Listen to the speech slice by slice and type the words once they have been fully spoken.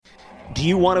Do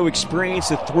you want to experience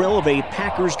the thrill of a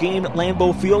Packers game at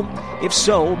Lambeau Field? If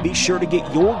so, be sure to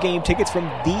get your game tickets from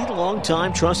the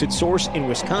longtime trusted source in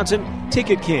Wisconsin,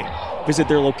 Ticket King. Visit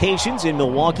their locations in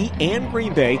Milwaukee and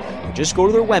Green Bay, or just go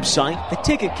to their website,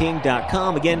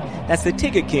 theticketking.com. Again, that's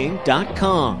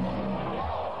theticketking.com.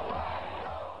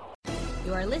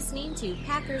 You are listening to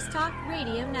Packers Talk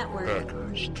Radio Network.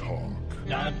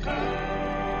 PackersTalk.com.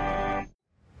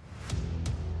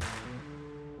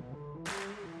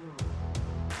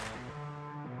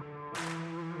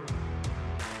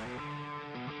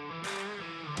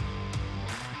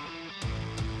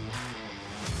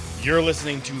 You're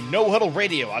listening to No Huddle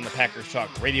Radio on the Packers Talk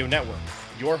Radio Network,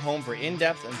 your home for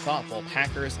in-depth and thoughtful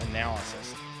Packers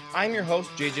analysis. I'm your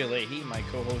host, JJ Leahy. My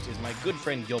co-host is my good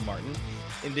friend, Gil Martin.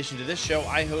 In addition to this show,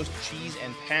 I host Cheese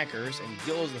and Packers, and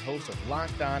Gil is the host of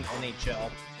Locked On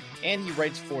NHL, and he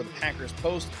writes for the Packers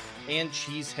Post and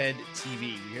Cheesehead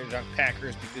TV. You're here to talk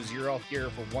Packers because you're all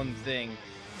here for one thing,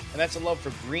 and that's a love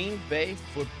for Green Bay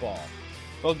football.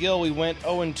 Well, Gil, we went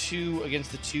 0-2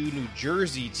 against the two New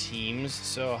Jersey teams,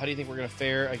 so how do you think we're going to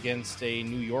fare against a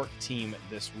New York team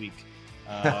this week?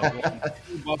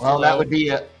 Well, that would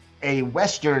be a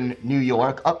Western New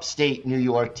York, upstate New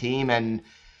York team, and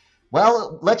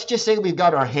well, let's just say we've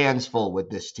got our hands full with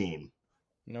this team.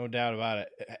 No doubt about it.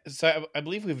 So I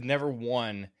believe we've never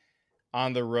won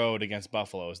on the road against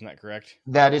Buffalo. Isn't that correct?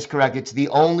 That is correct. It's the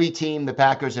only team the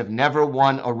Packers have never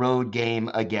won a road game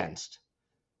against.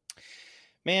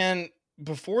 Man,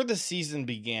 before the season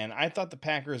began, I thought the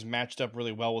Packers matched up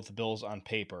really well with the Bills on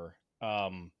paper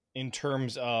in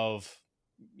terms of,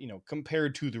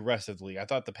 compared to the rest of the league. I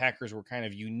thought the Packers were kind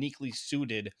of uniquely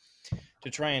suited to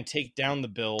try and take down the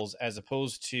Bills as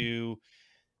opposed to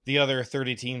the other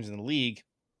 30 teams in the league.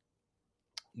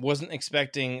 Wasn't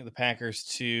expecting the Packers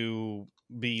to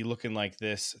be looking like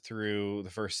this through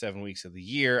the first 7 weeks of the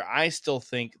year. I still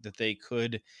think that they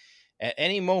could, at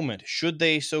any moment, should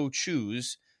they so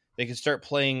choose, they could start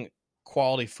playing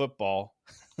quality football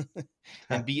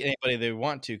and beat anybody they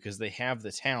want to because they have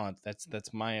the talent.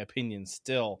 That's my opinion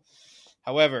still.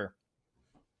 However,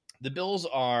 the Bills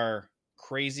are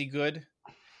crazy good.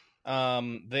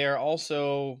 They are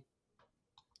also,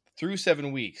 through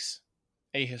 7 weeks,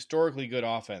 a historically good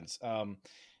offense.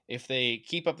 If they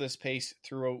keep up this pace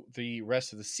throughout the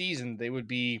rest of the season, they would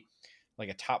be like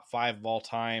a top 5 of all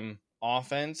time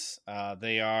offense.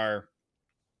 They are,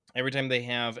 every time they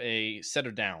have a set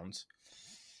of downs,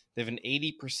 they have an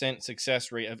 80%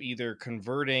 success rate of either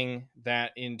converting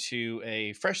that into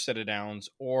a fresh set of downs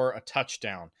or a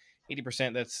touchdown.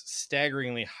 80%, that's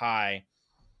staggeringly high.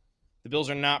 The Bills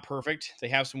are not perfect. They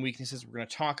have some weaknesses. We're going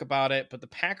to talk about it, but the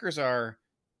Packers are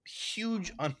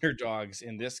huge underdogs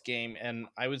in this game, and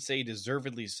I would say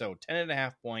deservedly so.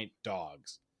 10.5-point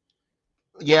dogs.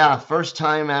 Yeah, first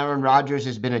time Aaron Rodgers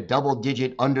has been a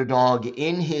double-digit underdog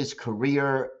in his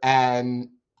career. And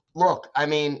look, I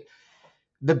mean,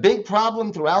 the big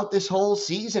problem throughout this whole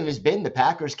season has been the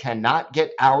Packers cannot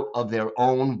get out of their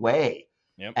own way.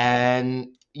 Yep.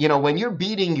 And, when you're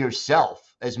beating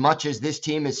yourself, as much as this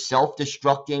team is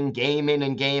self-destructing game in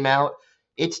and game out,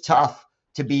 it's tough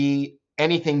to be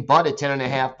anything but a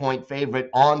 10.5-point favorite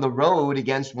on the road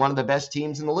against one of the best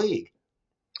teams in the league.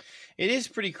 It is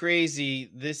pretty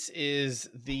crazy. This is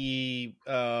the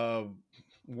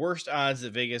worst odds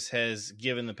that Vegas has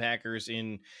given the Packers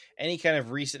in any kind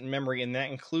of recent memory, and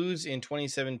that includes in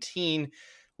 2017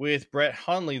 with Brett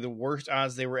Hundley. The worst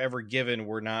odds they were ever given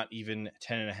were not even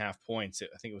 10.5 points.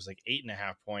 I think it was like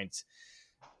 8.5 points.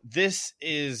 This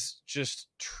is just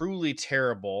truly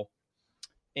terrible,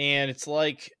 and it's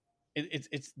like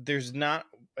it's there's not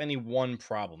any one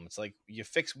problem. It's like you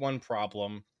fix one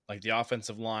problem, like the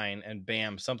offensive line, and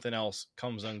bam, something else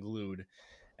comes unglued.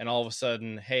 And all of a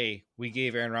sudden, hey, we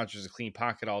gave Aaron Rodgers a clean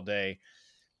pocket all day,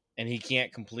 and he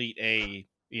can't complete a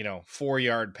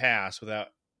 4-yard pass without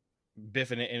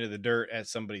biffing it into the dirt at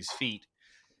somebody's feet.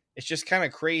 It's just kind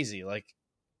of crazy. Like,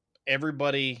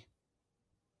 everybody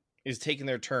is taking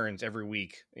their turns every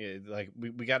week. Like,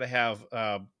 we got to have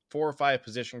 4 or 5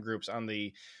 position groups on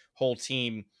the whole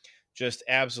team just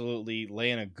absolutely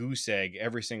laying a goose egg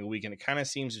every single week. And it kind of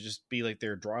seems to just be like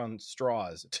they're drawing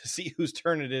straws to see whose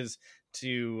turn it is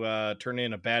to turn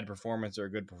in a bad performance or a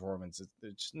good performance.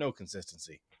 There's just no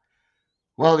consistency.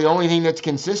 Well, the only thing that's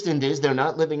consistent is they're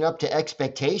not living up to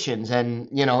expectations. And,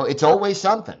 it's always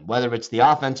something, whether it's the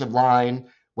offensive line,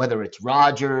 whether it's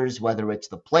Rodgers, whether it's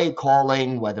the play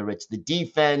calling, whether it's the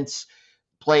defense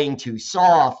playing too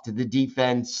soft, the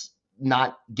defense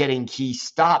not getting key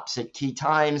stops at key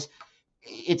times.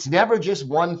 It's never just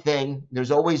one thing. There's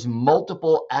always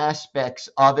multiple aspects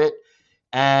of it.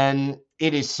 And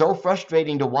it is so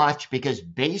frustrating to watch because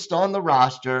based on the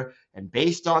roster and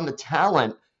based on the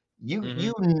talent,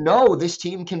 you know this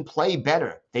team can play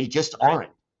better. They just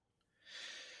aren't.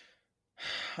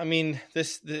 I mean,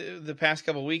 the past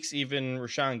couple of weeks, even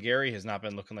Rashawn Gary has not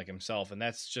been looking like himself, and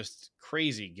that's just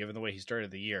crazy given the way he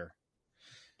started the year.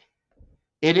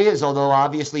 It is, although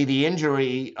obviously the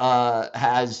injury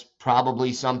has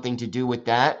probably something to do with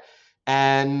that.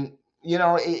 And,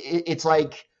 it's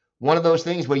like one of those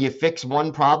things where you fix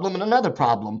one problem and another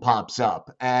problem pops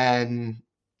up. And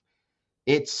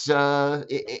it's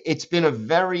been a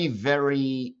very,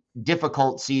 very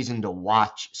difficult season to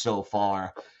watch so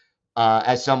far.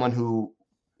 As someone who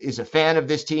is a fan of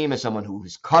this team, as someone who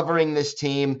is covering this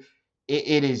team,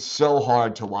 it is so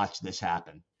hard to watch this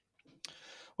happen.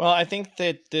 Well, I think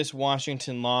that this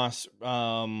Washington loss,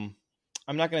 I'm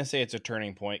not going to say it's a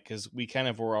turning point because we kind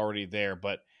of were already there,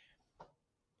 but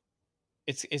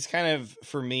it's kind of,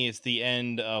 for me, it's the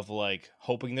end of like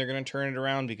hoping they're going to turn it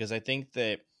around, because I think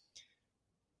that,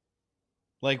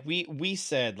 like we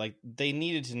said, like they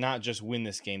needed to not just win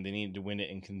this game, they needed to win it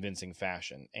in convincing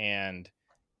fashion, and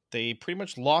they pretty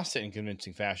much lost it in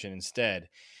convincing fashion instead.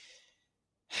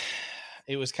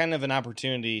 It was kind of an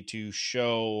opportunity to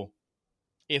show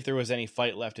if there was any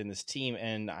fight left in this team,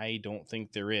 and I don't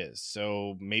think there is.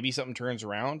 So maybe something turns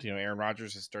around. Aaron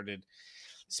Rodgers has started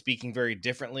speaking very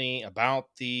differently about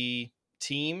the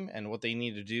team and what they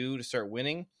need to do to start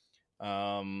winning.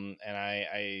 And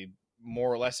I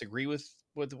more or less agree with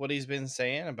what he's been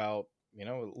saying about,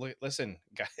 listen,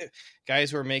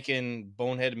 guys who are making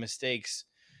boneheaded mistakes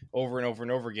over and over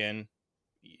and over again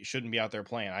shouldn't be out there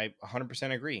playing. I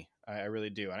 100% agree. I really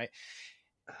do. And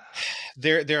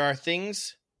there are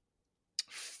things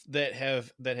that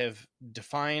have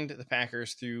defined the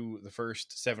Packers through the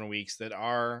first 7 weeks that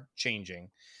are changing.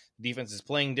 Defense is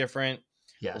playing different.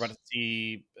 Yes. We're about to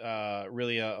see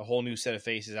really a whole new set of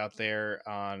faces out there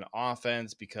on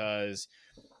offense, because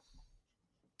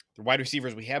the wide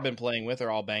receivers we have been playing with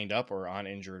are all banged up or on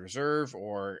injured reserve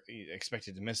or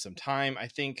expected to miss some time. I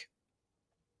think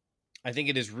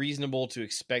it is reasonable to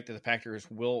expect that the Packers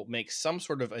will make some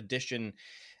sort of addition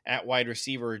at wide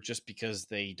receiver just because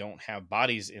they don't have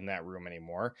bodies in that room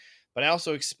anymore. But I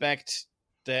also expect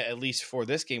that at least for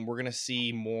this game, we're going to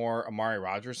see more Amari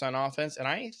Rodgers on offense. And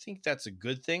I think that's a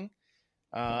good thing.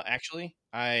 Actually,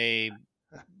 I'm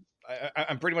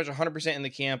pretty much 100% in the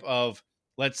camp of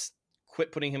let's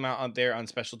quit putting him out there on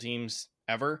special teams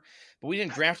ever. But we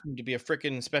didn't draft him to be a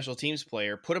freaking special teams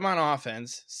player. Put him on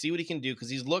offense, see what he can do,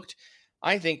 because he's looked,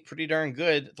 I think, pretty darn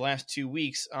good the last 2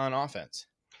 weeks on offense.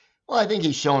 Well, I think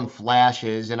he's shown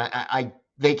flashes, and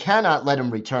they cannot let him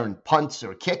return punts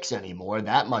or kicks anymore.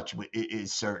 That much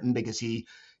is certain, because he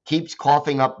keeps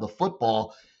coughing up the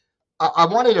football. I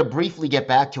wanted to briefly get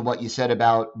back to what you said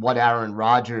about what Aaron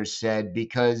Rodgers said,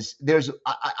 because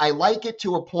I like it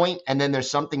to a point, and then there's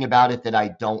something about it that I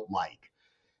don't like.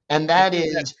 And that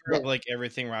is like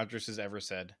everything Rodgers has ever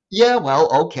said. Yeah, well,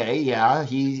 okay, yeah,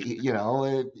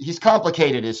 he's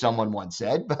complicated, as someone once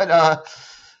said, but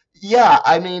yeah,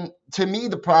 I mean, to me,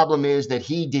 the problem is that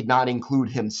he did not include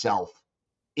himself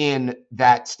in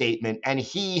that statement, and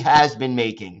he has been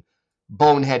making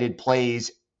boneheaded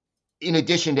plays in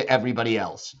addition to everybody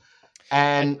else.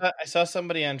 And I saw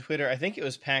somebody on Twitter, I think it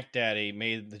was Pack Daddy,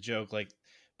 made the joke, like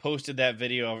posted that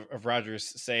video of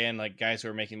Rodgers saying like guys who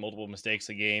are making multiple mistakes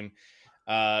a game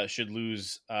should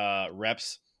lose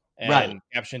reps, and right.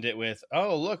 Captioned it with,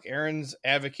 "Oh, look, Aaron's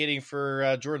advocating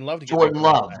for Jordan Love to get Jordan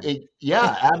Love."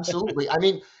 Yeah, absolutely. I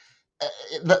mean,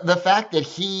 the fact that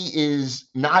he is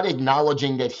not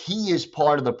acknowledging that he is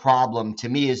part of the problem, to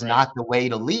me, is not the way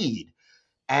to lead.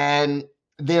 And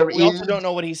we also don't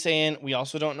know what he's saying. We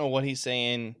also don't know what he's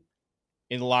saying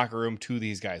in the locker room to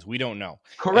these guys. We don't know.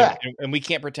 Correct. And we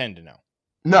can't pretend to know.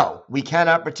 No, we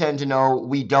cannot pretend to know.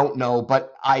 We don't know.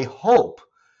 But I hope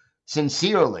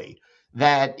sincerely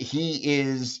that he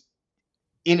is,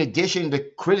 in addition to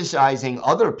criticizing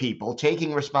other people,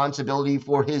 taking responsibility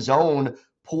for his own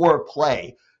poor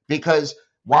play. Because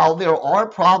while there are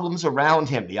problems around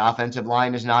him, the offensive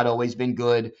line has not always been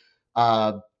good.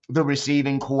 The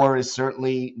receiving core is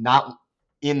certainly not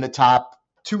in the top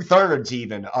 2/3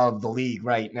 even of the league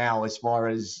right now as far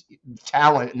as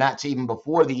talent, and that's even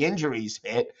before the injuries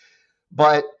hit.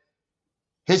 But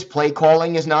his play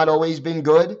calling has not always been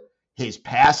good. His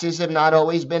passes have not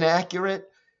always been accurate.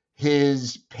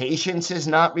 His patience has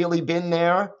not really been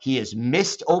there. He has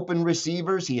missed open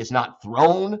receivers. He has not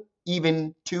thrown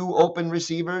even to open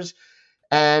receivers.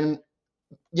 And,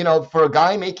 for a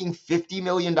guy making $50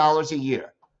 million a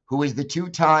year, who is the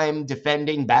 2-time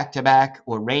defending back-to-back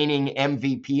or reigning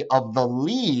MVP of the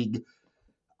league,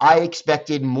 I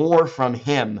expected more from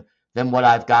him than what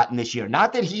I've gotten this year.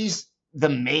 Not that he's the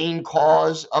main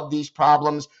cause of these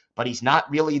problems, but he's not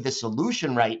really the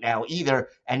solution right now either,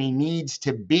 and he needs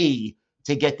to be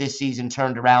to get this season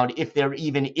turned around, if there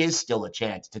even is still a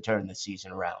chance to turn this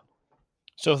season around.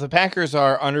 So if the Packers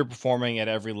are underperforming at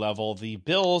every level, the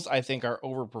Bills, I think, are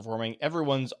overperforming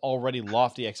everyone's already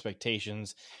lofty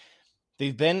expectations.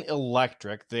 They've been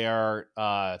electric. They are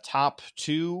top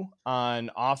 2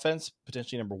 on offense,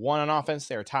 potentially number 1 on offense.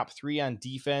 They are top 3 on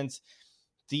defense.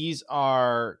 These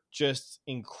are just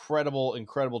incredible,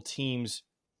 incredible teams,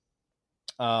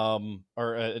 team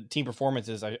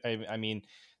performances. I mean,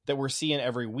 that we're seeing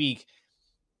every week.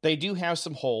 They do have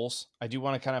some holes. I do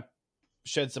want to kind of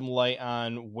shed some light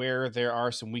on where there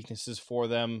are some weaknesses for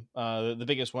them. The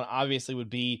biggest one obviously would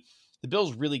be the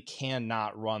Bills really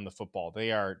cannot run the football.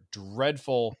 They are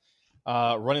dreadful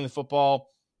running the football.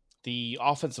 The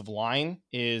offensive line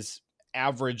is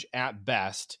average at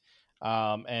best,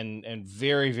 and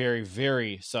very, very,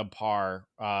 very subpar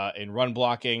in run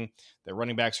blocking. Their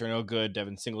running backs are no good.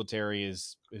 Devin Singletary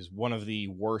is one of the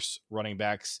worst running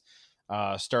backs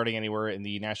starting anywhere in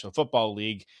the National Football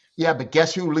League. Yeah, but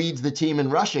guess who leads the team in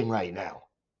rushing right now?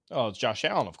 Oh, it's Josh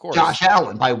Allen, of course. Josh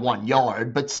Allen by 1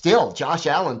 yard, but still, Josh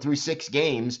Allen through 6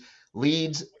 games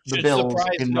leads the Bills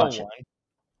in rushing.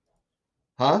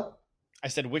 Huh? I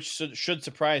said, which should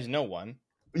surprise no one.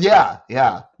 Yeah.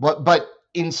 But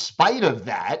in spite of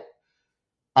that,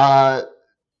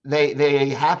 they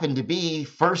happen to be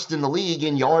first in the league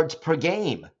in yards per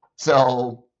game.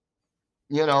 So,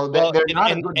 they're not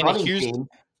a good running team.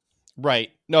 Right.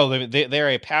 No, they're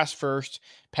a pass first,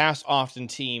 pass often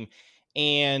team.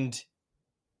 And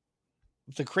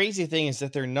the crazy thing is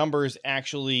that their numbers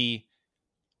actually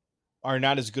are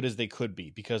not as good as they could be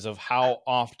because of how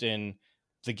often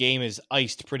the game is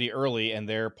iced pretty early and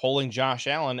they're pulling Josh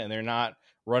Allen and they're not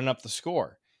running up the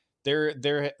score.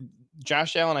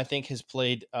 Josh Allen, I think, has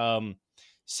played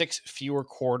 6 fewer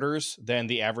quarters than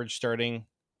the average starting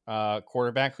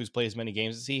quarterback who's played as many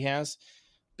games as he has,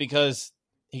 because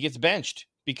he gets benched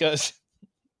because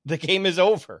the game is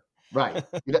over. Right.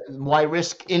 Why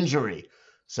risk injury?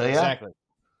 So, yeah. Exactly.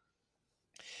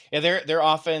 Yeah, their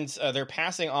offense, their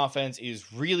passing offense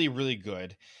is really, really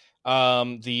good.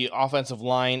 The offensive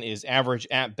line is average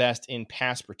at best in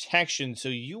pass protection. So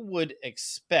you would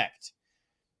expect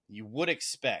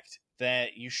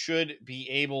that you should be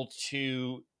able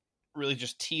to really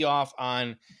just tee off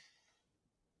on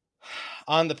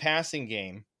the passing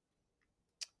game.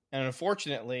 And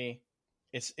unfortunately,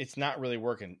 it's not really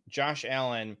working. Josh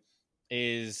Allen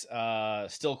is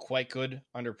still quite good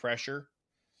under pressure.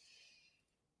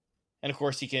 And of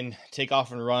course, he can take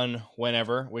off and run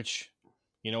whenever, which,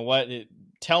 you know what?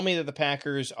 Tell me that the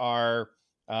Packers are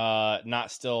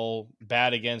not still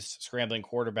bad against scrambling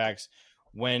quarterbacks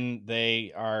when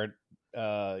they are,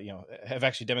 have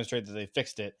actually demonstrated that they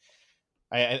fixed it.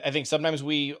 I think sometimes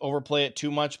we overplay it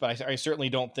too much, but I certainly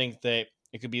don't think that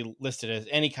it could be listed as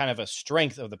any kind of a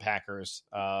strength of the Packers.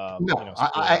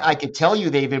 I could tell you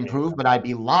they've improved, but I'd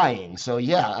be lying. So,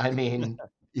 yeah, I mean,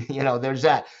 there's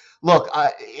that. Look,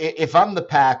 if I'm the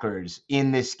Packers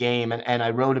in this game, and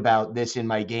I wrote about this in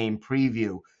my game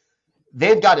preview,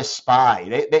 they've got a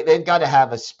spy. They've got to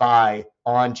have a spy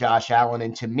on Josh Allen.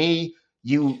 And to me,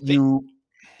 you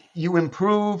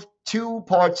improve 2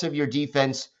 parts of your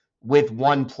defense with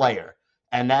 1 player,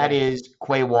 and that is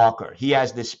Quay Walker. He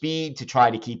has the speed to try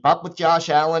to keep up with Josh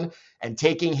Allen, and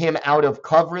taking him out of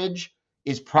coverage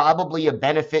is probably a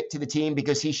benefit to the team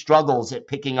because he struggles at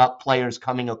picking up players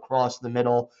coming across the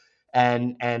middle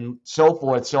and so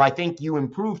forth. So I think you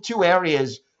improve 2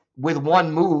 areas with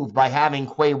 1 move by having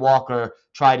Quay Walker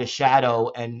try to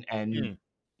shadow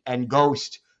and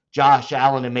ghost Josh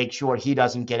Allen and make sure he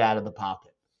doesn't get out of the pocket.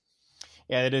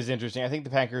 Yeah, it is interesting. I think the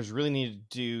Packers really need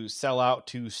to sell out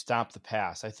to stop the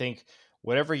pass. I think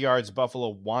whatever yards Buffalo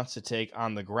wants to take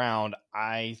on the ground,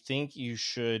 I think you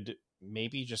should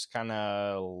maybe just kind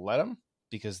of let them,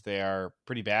 because they are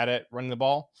pretty bad at running the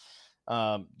ball.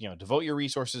 Devote your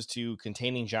resources to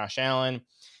containing Josh Allen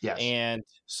and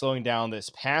slowing down this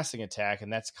passing attack.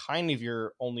 And that's kind of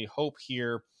your only hope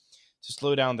here to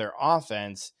slow down their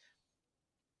offense.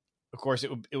 Of course,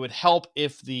 it would help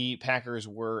if the Packers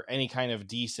were any kind of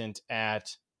decent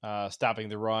at stopping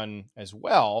the run as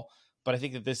well. But I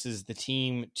think that this is the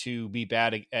team to be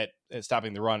bad at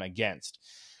stopping the run against.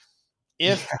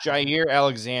 If Jair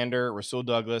Alexander, Rasul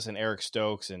Douglas, and Eric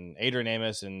Stokes, and Adrian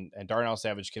Amos, and Darnell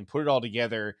Savage can put it all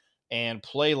together and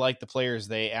play like the players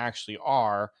they actually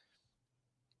are,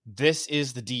 this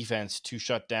is the defense to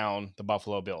shut down the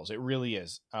Buffalo Bills. It really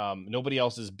is. Nobody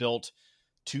else is built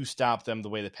to stop them the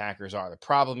way the Packers are. The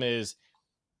problem is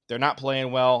they're not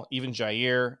playing well. Even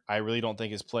Jair, I really don't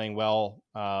think is playing well.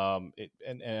 And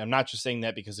I'm not just saying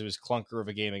that because it was clunker of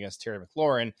a game against Terry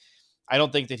McLaurin. I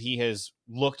don't think that he has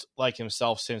looked like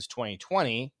himself since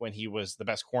 2020 when he was the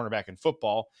best cornerback in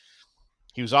football.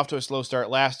 He was off to a slow start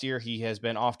last year. He has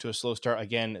been off to a slow start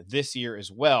again this year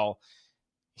as well.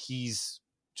 He's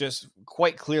just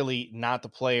quite clearly not the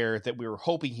player that we were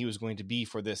hoping he was going to be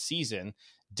for this season.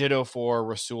 Ditto for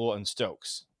Rasul and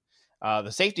Stokes.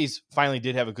 The safeties finally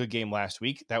did have a good game last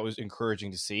week. That was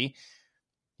encouraging to see.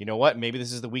 You know what? Maybe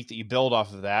this is the week that you build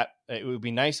off of that. It would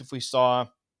be nice if we saw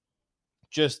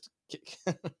just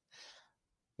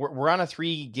we're on a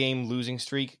 3-game losing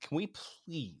streak. Can we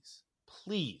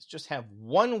please just have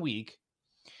 1 week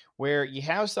where you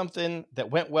have something that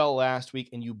went well last week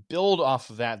and you build off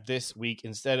of that this week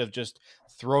instead of just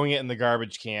throwing it in the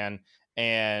garbage can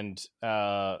and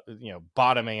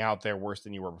bottoming out there worse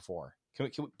than you were before. Can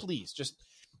we please just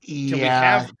can we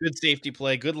have good safety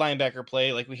play, good linebacker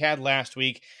play like we had last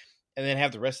week, and then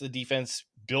have the rest of the defense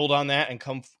build on that and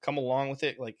come along with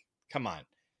it? Like, come on.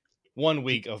 1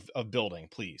 week of building,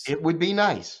 please. It would be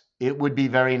nice. It would be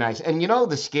very nice. And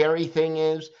the scary thing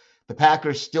is the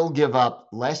Packers still give up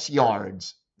less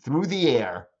yards through the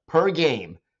air per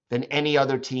game than any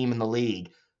other team in the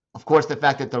league. Of course, the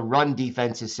fact that the run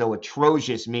defense is so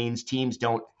atrocious means teams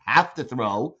don't have to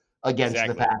throw against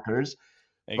the Packers.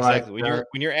 Exactly. But,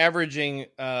 when you're averaging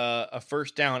a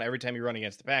first down every time you run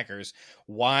against the Packers,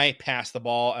 why pass the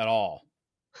ball at all?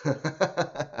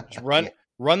 Just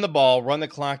run the ball, run the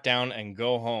clock down, and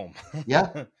go home.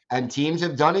 Yeah, and teams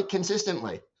have done it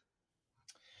consistently.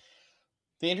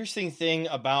 The interesting thing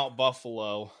about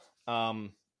Buffalo,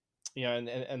 and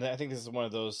I think this is one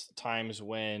of those times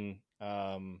when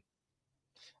a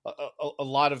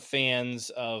lot of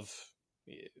fans out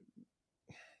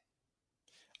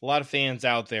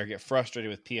there get frustrated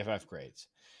with PFF grades.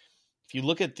 If you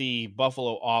look at the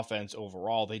Buffalo offense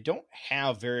overall, they don't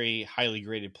have very highly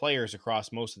graded players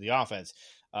across most of the offense.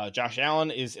 Josh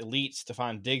Allen is elite.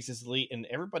 Stephon Diggs is elite. And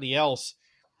everybody else,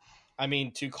 I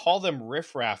mean, to call them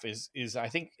riffraff is I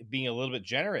think, being a little bit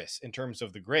generous in terms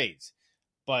of the grades.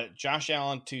 But Josh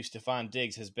Allen to Stephon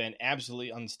Diggs has been absolutely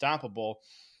unstoppable.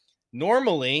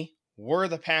 Normally, were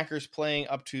the Packers playing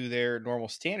up to their normal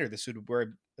standard, this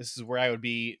is where I would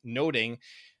be noting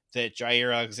that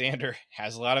Jair Alexander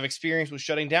has a lot of experience with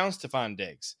shutting down Stephon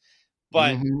Diggs.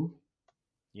 But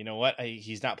you know what?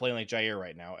 He's not playing like Jair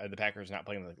right now, and the Packers are not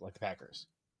playing like the Packers.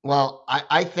 Well,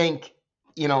 I think,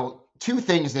 two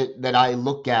things that I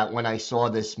look at when I saw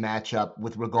this matchup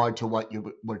with regard to what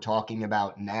we're talking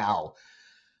about now.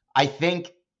 I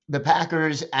think the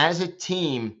Packers as a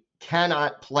team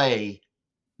cannot play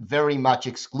very much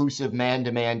exclusive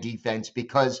man-to-man defense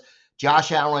because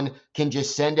Josh Allen can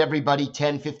just send everybody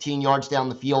 10, 15 yards down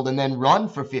the field and then run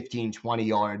for 15, 20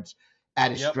 yards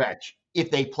at a stretch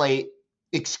if they play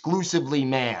exclusively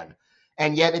man.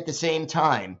 And yet at the same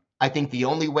time, I think the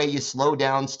only way you slow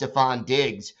down Stephon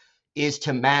Diggs is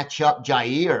to match up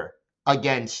Jair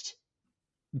against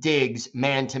Diggs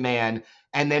man-to-man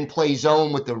and then play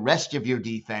zone with the rest of your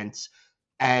defense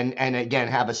and again,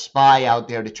 have a spy out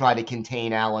there to try to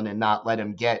contain Allen and not let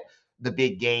him get the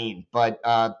big gain. But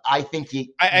I think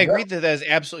I agree that is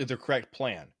absolutely the correct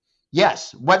plan.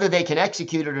 Yes, whether they can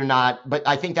execute it or not, but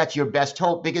I think that's your best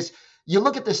hope because you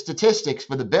look at the statistics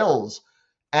for the Bills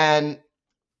and,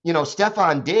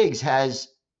 Stephon Diggs has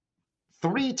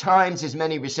 3 times as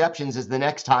many receptions as the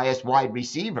next highest wide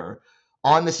receiver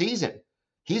on the season.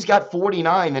 He's got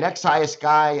 49. The next highest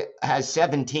guy has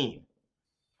 17.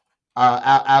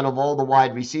 Out of all the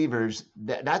wide receivers,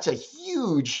 that's a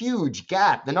huge, huge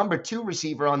gap. The number 2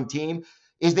 receiver on the team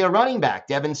is their running back,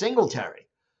 Devin Singletary.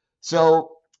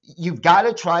 So you've got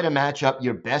to try to match up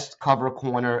your best cover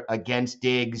corner against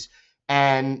Diggs.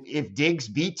 And if Diggs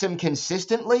beats him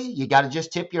consistently, you got to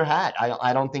just tip your hat.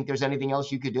 I don't think there's anything else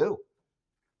you could do.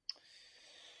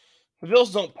 The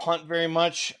Bills don't punt very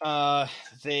much.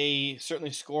 They certainly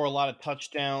score a lot of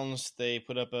touchdowns. They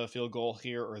put up a field goal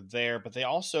here or there, but they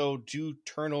also do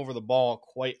turn over the ball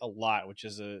quite a lot, which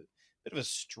is a bit of a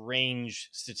strange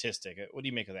statistic. What do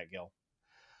you make of that, Gil?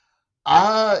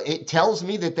 It tells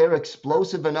me that they're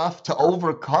explosive enough to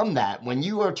overcome that. When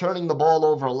you are turning the ball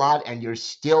over a lot and you're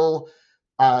still,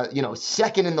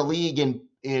 second in the league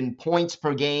in points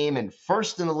per game and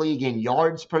first in the league in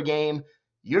yards per game,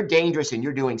 you're dangerous and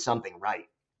you're doing something right.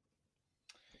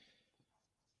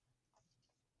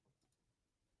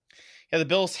 Yeah, the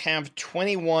Bills have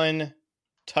 21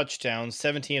 touchdowns.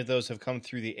 17 of those have come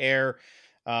through the air.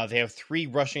 They have 3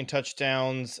 rushing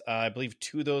touchdowns. I believe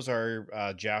 2 of those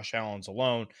are Josh Allen's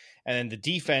alone. And then the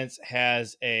defense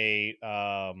has 2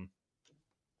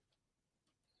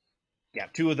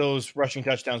 of those rushing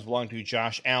touchdowns belong to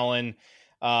Josh Allen.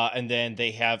 And then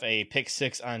they have a pick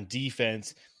 6 on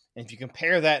defense. And if you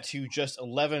compare that to just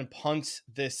 11 punts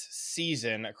this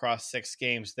season across 6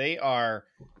 games, this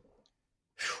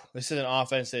is an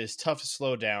offense that is tough to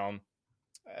slow down.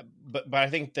 But I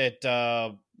think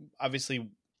that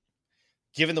obviously,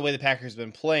 given the way the Packers have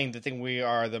been playing, the thing we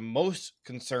are the most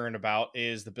concerned about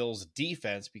is the Bills'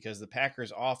 defense, because the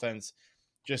Packers' offense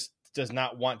just does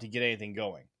not want to get anything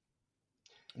going.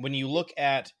 When you look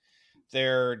at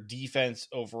their defense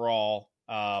overall,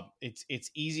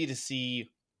 it's easy to see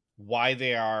why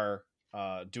they are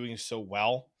doing so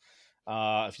well.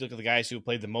 If you look at the guys who have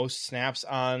played the most snaps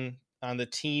on the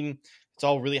team, it's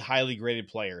all really highly graded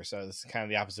players. So this is kind of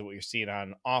the opposite of what you're seeing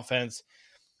on offense.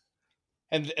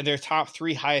 And their top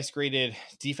 3 highest graded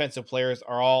defensive players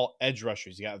are all edge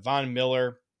rushers. You got Von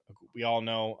Miller, we all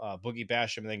know, Boogie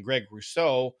Basham, and then Greg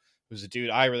Rousseau, who's a dude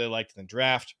I really liked in the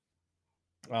draft.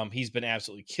 He's been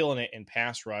absolutely killing it in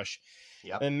pass rush.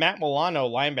 Yep. And Matt Milano,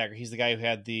 linebacker, he's the guy who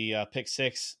had the pick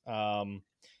 6.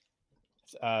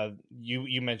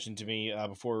 You mentioned to me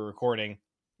before we were recording.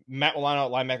 Matt Milano,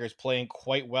 linebacker, is playing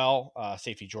quite well.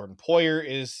 Safety Jordan Poyer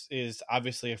is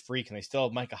obviously a freak, and they still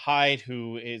have Micah Hyde,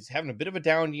 who is having a bit of a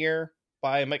down year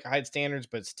by Micah Hyde standards,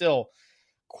 but still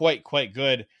quite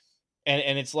good.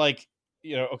 And it's like,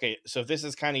 okay, so if this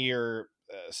is kind of your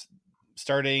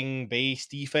starting base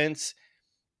defense,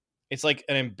 it's like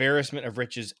an embarrassment of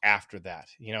riches after that.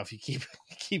 If you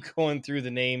keep going through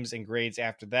the names and grades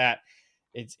after that,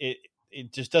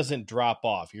 it just doesn't drop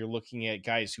off. You're looking at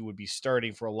guys who would be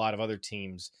starting for a lot of other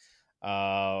teams,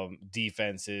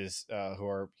 defenses, who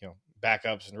are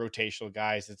backups and rotational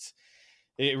guys.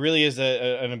 It really is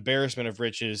an embarrassment of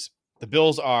riches. The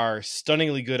Bills are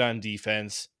stunningly good on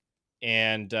defense,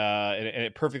 and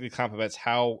it perfectly complements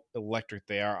how electric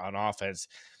they are on offense.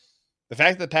 The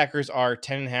fact that the Packers are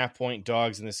 10.5-point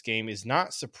dogs in this game is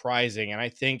not surprising, and I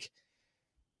think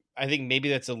maybe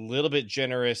that's a little bit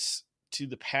generous to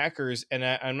the Packers. And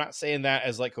I'm not saying that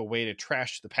as like a way to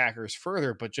trash the Packers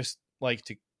further, but just like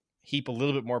to heap a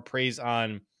little bit more praise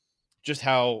on just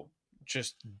how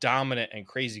just dominant and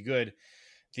crazy good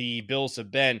the Bills have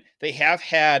been. They have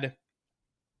had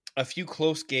a few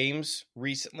close games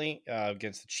recently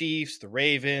against the Chiefs, the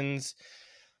Ravens.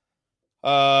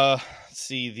 Let's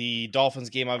see, the Dolphins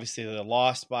game, obviously they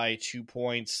lost by 2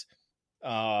 points.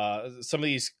 Some of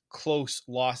these close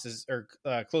losses or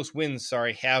close wins,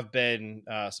 have been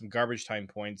some garbage time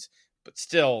points, but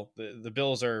still the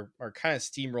Bills are kind of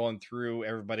steamrolling through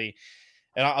everybody.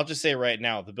 And I'll just say right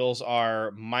now, the Bills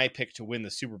are my pick to win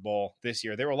the Super Bowl this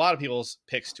year. There were a lot of people's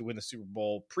picks to win the Super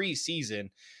Bowl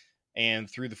preseason, and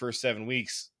through the first 7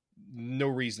 weeks, no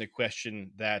reason to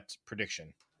question that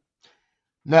prediction.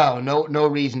 No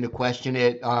reason to question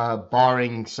it,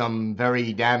 barring some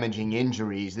very damaging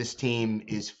injuries. This team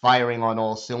is firing on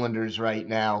all cylinders right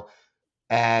now,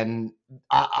 and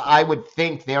I would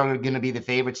think they're going to be the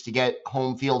favorites to get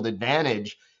home field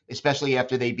advantage, especially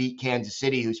after they beat Kansas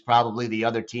City, who's probably the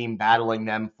other team battling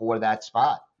them for that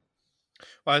spot.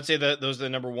 Well, I'd say that those are the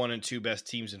number 1 and 2 best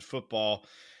teams in football.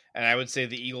 And I would say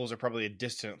the Eagles are probably a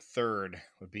distant third,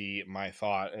 would be my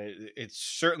thought. It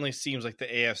certainly seems like the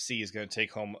AFC is going to take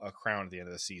home a crown at the end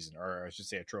of the season, or I should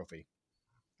say a trophy.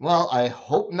 Well, I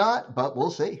hope not, but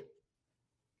we'll see.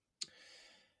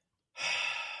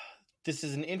 This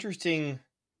is an interesting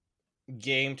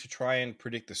game to try and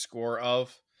predict the score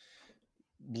of,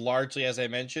 largely, as I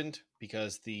mentioned,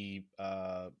 because the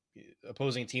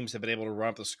opposing teams have been able to run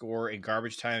up the score in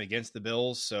garbage time against the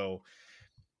Bills. So,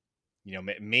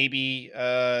 maybe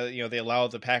they allow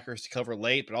the Packers to cover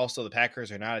late, but also the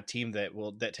Packers are not a team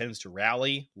that tends to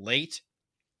rally late.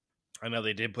 I know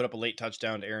they did put up a late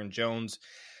touchdown to Aaron Jones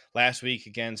last week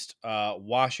against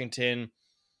Washington.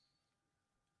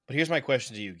 But here's my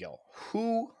question to you, Gil.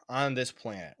 Who on this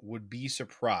planet would be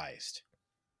surprised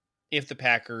if the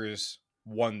Packers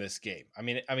won this game? I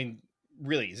mean,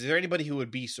 really, is there anybody who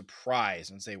would be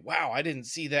surprised and say, wow, I didn't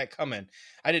see that coming.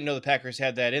 I didn't know the Packers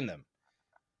had that in them.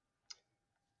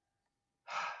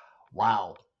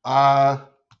 Wow.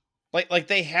 Like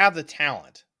they have the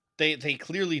talent. They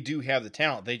clearly do have the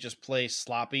talent. They just play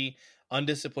sloppy,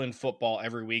 undisciplined football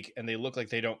every week, and they look like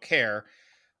they don't care.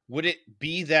 Would it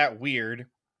be that weird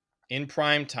in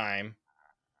prime time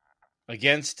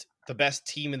against the best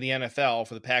team in the NFL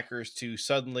for the Packers to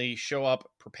suddenly show up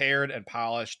prepared and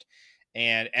polished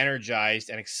and energized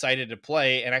and excited to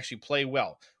play and actually play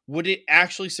well? Would it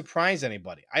actually surprise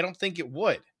anybody? I don't think it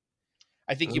would.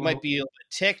 I think you might be a little bit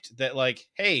ticked that, like,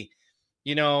 hey,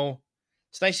 you know,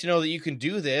 it's nice to know that you can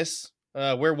do this.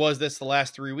 Where was this the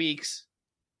last 3 weeks?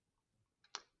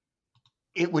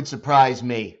 It would surprise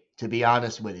me, to be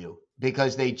honest with you,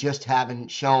 because they just haven't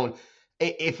shown.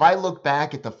 If I look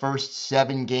back at the first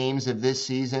 7 games of this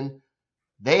season,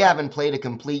 they haven't played a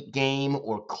complete game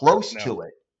or close to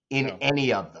it in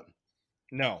any of them.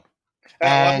 No. A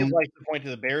lot of people like to point to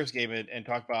the Bears game and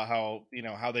talk about how, you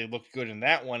know, how they looked good in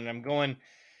that one. And I'm going,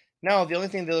 no, the only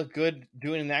thing they looked good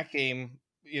doing in that game,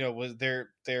 you know, was their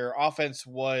offense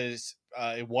was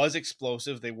it was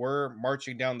explosive. They were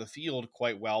marching down the field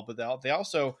quite well, but they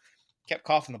also kept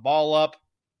coughing the ball up.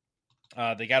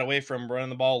 They got away from running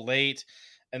the ball late,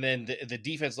 and then the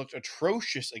defense looked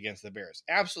atrocious against the Bears.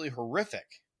 Absolutely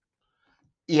horrific.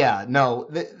 Yeah, no,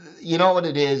 you know what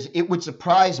it is? It would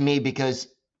surprise me because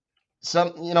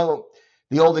the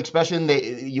old expression that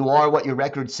you are what your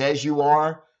record says you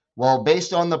are. Well,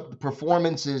 based on the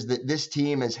performances that this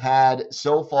team has had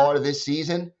so far this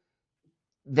season,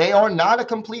 they are not a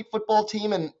complete football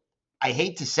team, and I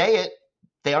hate to say it,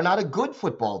 they are not a good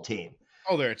football team.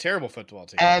 Oh, they're a terrible football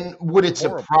team. And would it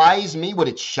surprise me, would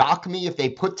it shock me if they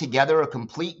put together a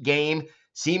complete game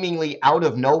seemingly out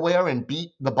of nowhere and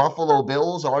beat the Buffalo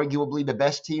Bills, arguably the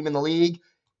best team in the league?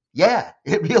 Yeah,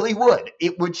 it really would.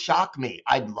 It would shock me.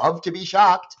 I'd love to be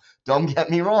shocked, don't get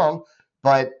me wrong,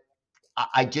 but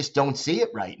I just don't see it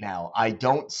right now. I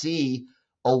don't see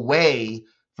a way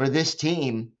for this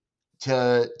team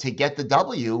to get the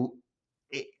W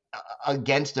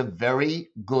against a very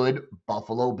good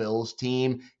Buffalo Bills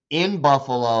team in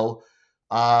Buffalo.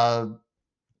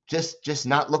 Just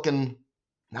not looking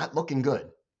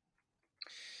good.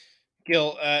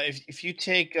 Gil, if you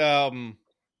take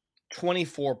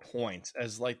 24 points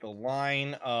as like the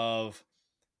line of,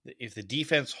 if the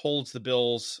defense holds the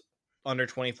Bills under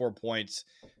 24 points,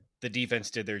 the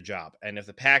defense did their job. And if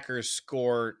the Packers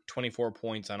score 24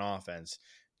 points on offense,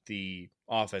 the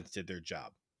offense did their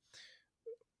job.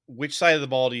 Which side of the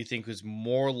ball do you think was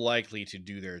more likely to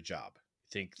do their job?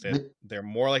 Think that they're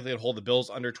more likely to hold the Bills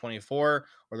under 24,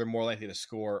 or they're more likely to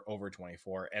score over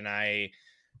 24? And I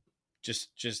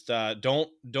just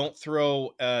don't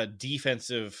throw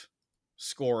defensive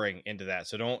scoring into that.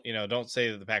 So don't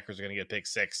say that the Packers are going to get pick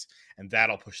 6 and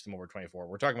that'll push them over 24.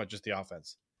 We're talking about just the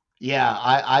offense. Yeah,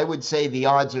 I would say the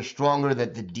odds are stronger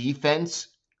that the defense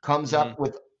comes up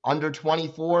with under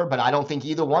 24, but I don't think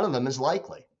either one of them is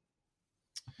likely.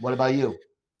 What about you?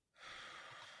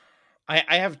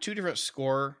 I have 2 different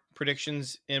score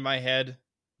predictions in my head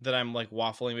that I'm like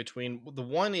waffling between. The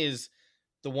one is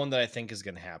the one that I think is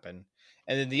going to happen,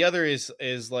 and then the other is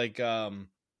like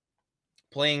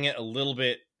playing it a little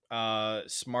bit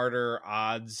smarter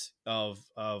odds of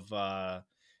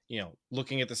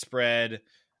looking at the spread,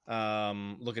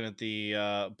 looking at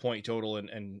the point total,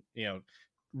 and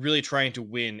really trying to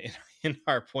win in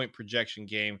our point projection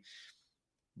game.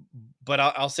 But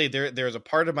I'll say there's a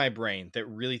part of my brain that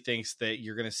really thinks that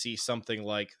you're going to see something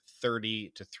like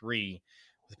 30-3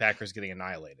 with the Packers getting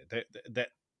annihilated.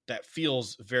 That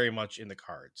feels very much in the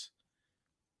cards.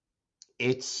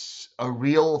 It's a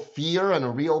real fear and a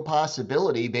real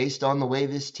possibility based on the way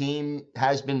this team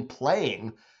has been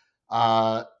playing,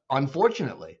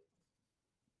 unfortunately.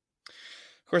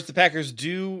 Of course, the Packers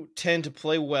do tend to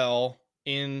play well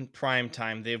in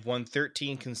primetime. They've won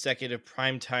 13 consecutive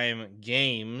primetime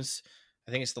games.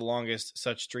 I think it's the longest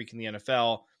such streak in the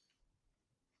NFL.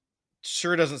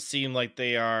 Sure doesn't seem like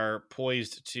they are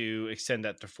poised to extend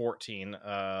that to 14.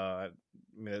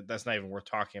 That's not even worth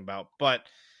talking about. But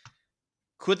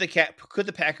could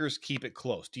the Packers keep it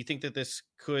close? Do you think that this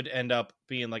could end up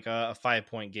being like a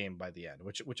 5-point game by the end?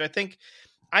 Which I think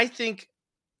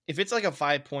if it's like a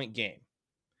 5-point game,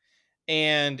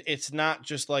 and it's not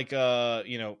just like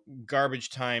garbage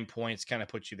time points kind of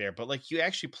put you there, but like you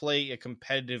actually play a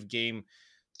competitive game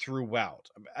throughout.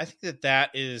 I think that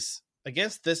is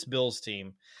against this Bills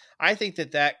team. I think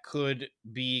that could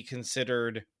be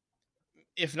considered,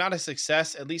 if not a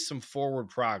success, at least some forward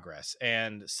progress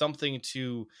and something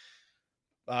to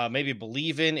maybe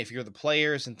believe in if you're the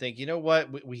players and think, you know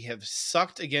what, we have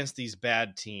sucked against these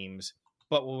bad teams,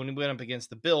 but when we went up against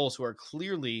the Bills, who are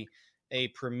clearly a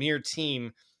premier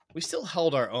team, we still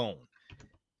held our own.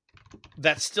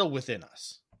 That's still within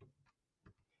us.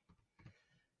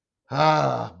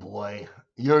 Ah, boy.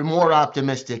 You're more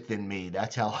optimistic than me.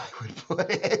 That's how I would put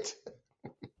it.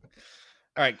 All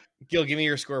right, Gil, give me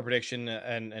your score prediction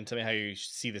and tell me how you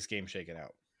see this game shaking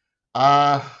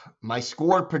out. My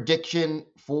score prediction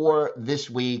for this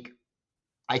week,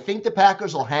 I think the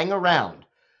Packers will hang around.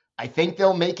 I think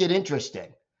they'll make it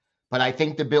interesting. But I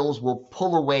think the Bills will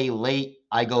pull away late.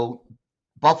 I go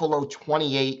Buffalo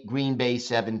 28, Green Bay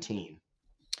 17.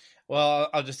 Well,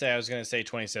 I'll just say I was going to say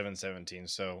 27-17.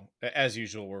 So as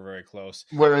usual, we're very close.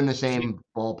 We're in the same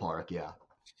ballpark, yeah.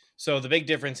 So the big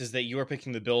difference is that you are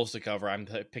picking the Bills to cover. I'm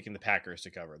picking the Packers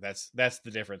to cover. That's the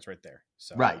difference right there.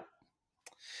 So Right.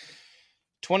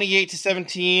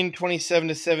 28-17,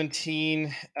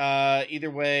 27-17.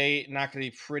 Either way, not going to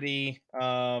be pretty.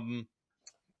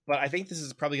 But I think this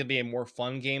is probably going to be a more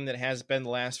fun game than it has been the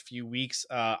last few weeks.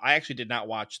 I actually did not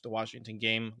watch the Washington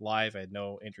game live. I had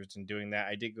no interest in doing that.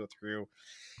 I did go through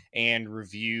and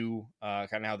review kind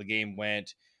of how the game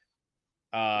went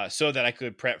so that I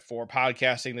could prep for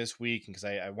podcasting this week, because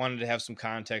I wanted to have some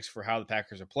context for how the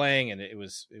Packers are playing, and it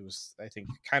was I think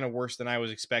kind of worse than I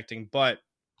was expecting. But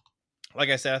like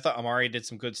I said, I thought Amari did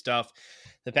some good stuff.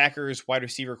 The Packers wide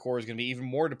receiver core is going to be even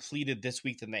more depleted this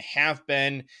week than they have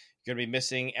been. You're going to be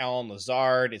missing Allen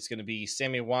Lazard. It's going to be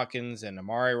Sammy Watkins and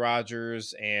Amari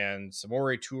Rodgers and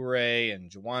Samori Toure and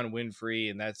Juwan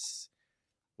Winfrey. And that's,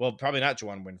 well, probably not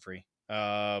Juwan Winfrey.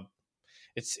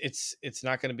 It's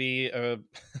not going to be a,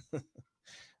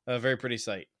 a very pretty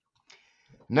sight.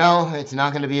 No, it's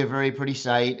not going to be a very pretty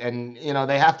sight. And,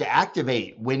 they have to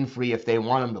activate Winfrey if they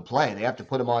want him to play. They have to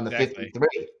put him on the 53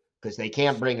 because they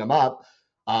can't bring him up.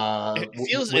 It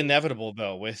feels inevitable,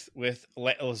 though, with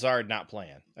Lazard not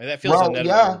playing. That feels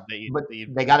inevitable. Yeah, but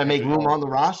they got to make room on the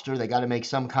roster. They got to make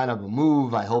some kind of a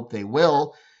move. I hope they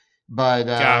will. But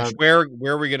gosh, where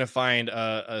are we going to find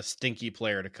a stinky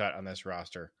player to cut on this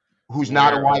roster? Who's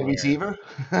not a wide receiver?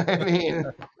 I mean,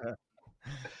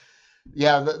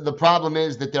 yeah. The problem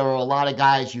is that there are a lot of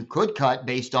guys you could cut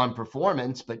based on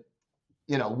performance, but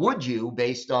would you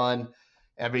based on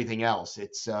everything else?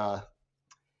 It's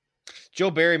Joe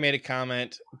Barry made a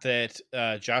comment that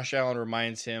Josh Allen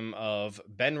reminds him of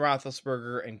Ben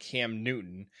Roethlisberger and Cam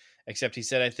Newton, except he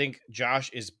said, I think Josh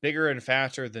is bigger and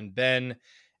faster than Ben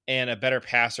and a better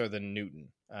passer than Newton.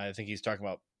 I think he's talking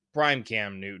about prime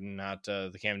Cam Newton, not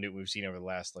the Cam Newton we've seen over the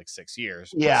last 6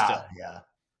 years. Yeah.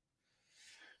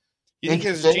 You think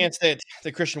there's a chance that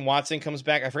Christian Watson comes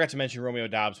back? I forgot to mention Romeo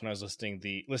Doubs when I was listing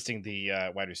the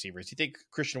wide receivers. Do you think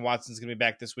Christian Watson's going to be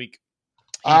back this week?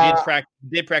 He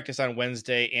did practice on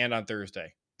Wednesday and on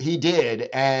Thursday. He did,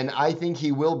 and I think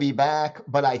he will be back,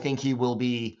 but I think he will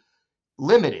be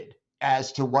limited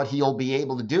as to what he'll be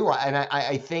able to do. And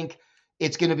I think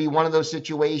it's going to be one of those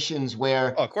situations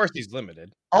where... Oh, of course he's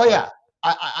limited. Oh, yeah.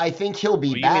 I think he'll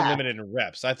be back. You mean limited in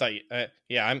reps? I thought,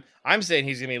 I'm saying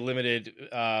he's going to be limited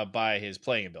by his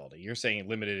playing ability. You're saying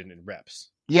limited in reps.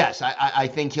 Yes, I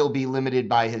think he'll be limited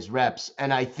by his reps,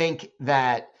 and I think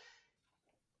that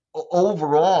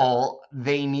overall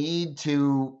they need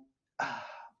to,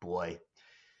 it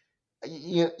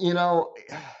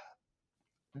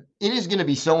is going to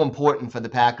be so important for the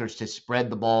Packers to spread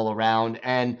the ball around,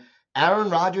 and Aaron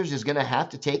Rodgers is going to have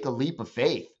to take a leap of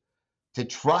faith to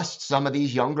trust some of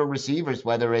these younger receivers,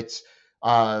 whether it's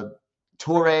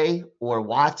Toure or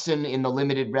Watson in the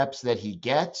limited reps that he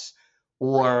gets,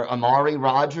 or Amari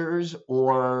Rodgers,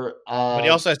 or but he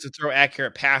also has to throw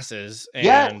accurate passes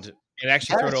and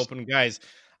actually throw to open guys.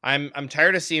 I'm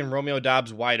tired of seeing Romeo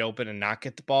Doubs wide open and not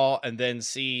get the ball, and then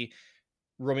see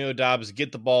Romeo Doubs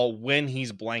get the ball when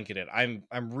he's blanketed. I'm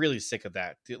really sick of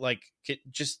that.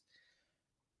 Just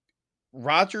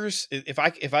Rodgers. If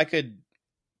I could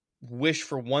wish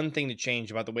for one thing to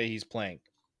change about the way he's playing,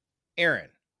 Aaron,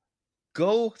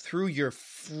 go through your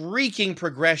freaking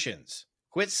progressions.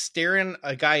 Quit staring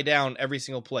a guy down every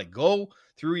single play. Go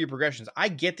through your progressions. I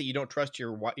get that you don't trust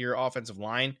your offensive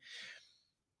line,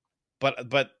 but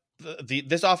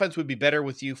this offense would be better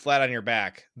with you flat on your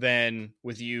back than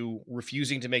with you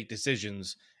refusing to make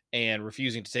decisions and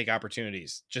refusing to take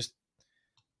opportunities. Just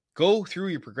go through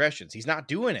your progressions. He's not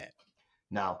doing it.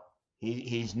 No,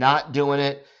 he's not doing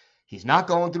it. He's not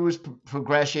going through his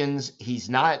progressions. He's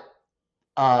not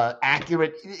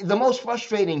accurate. The most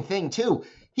frustrating thing, too,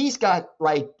 he's got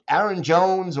Aaron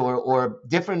Jones or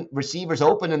different receivers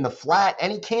open in the flat,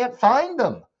 and he can't find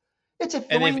them. It's a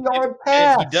 3-yard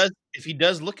pass. If he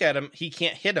does look at him, he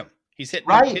can't hit him. He's hitting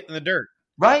in the dirt.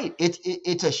 Right.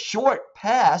 It's a short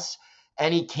pass,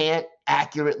 and he can't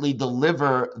accurately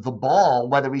deliver the ball,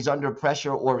 whether he's under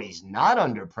pressure or he's not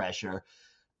under pressure.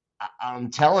 I'm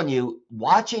telling you,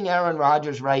 watching Aaron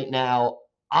Rodgers right now,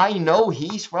 I know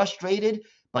he's frustrated,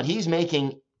 but he's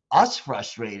making us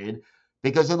frustrated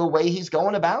because of the way he's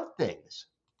going about things.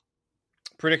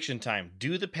 Prediction time.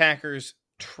 Do the Packers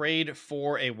trade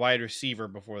for a wide receiver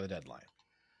before the deadline?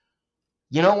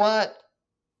 You know what?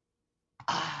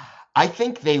 I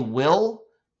think they will,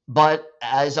 but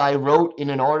as I wrote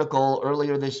in an article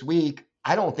earlier this week,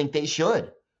 I don't think they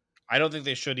should. I don't think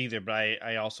they should either, but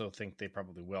I also think they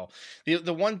probably will.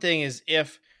 The one thing is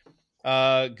if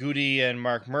Goody and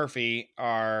Mark Murphy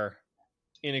are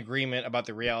in agreement about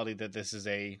the reality that this is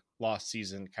a lost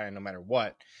season kind of no matter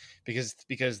what,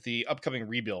 because the upcoming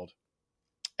rebuild,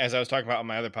 as I was talking about on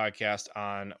my other podcast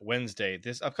on Wednesday,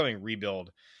 this upcoming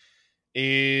rebuild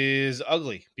is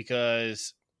ugly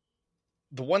because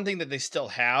the one thing that they still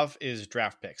have is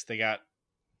draft picks. They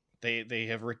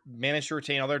have managed to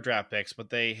retain all their draft picks, but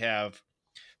they have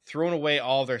thrown away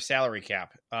all their salary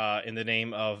cap in the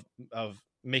name of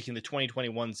making the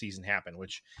 2021 season happen,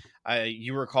 which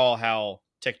you recall how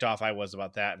ticked off I was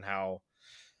about that and how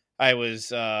I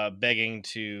was begging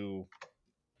to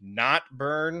not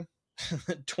burn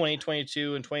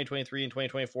 2022 and 2023 and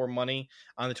 2024 money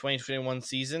on the 2021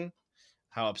 season,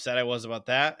 how upset I was about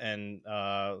that, and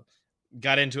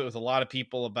got into it with a lot of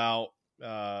people about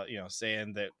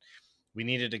saying that we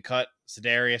needed to cut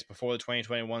Za'Darius before the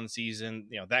 2021 season,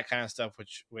 that kind of stuff,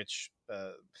 which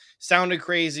sounded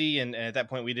crazy. And at that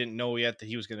point, we didn't know yet that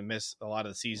he was going to miss a lot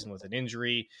of the season with an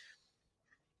injury.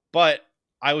 But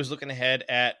I was looking ahead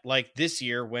at like this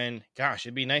year when, gosh,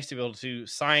 it'd be nice to be able to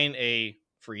sign a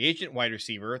free agent wide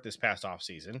receiver this past off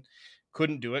season.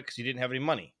 Couldn't do it because you didn't have any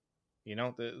money.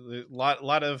 The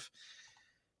lot of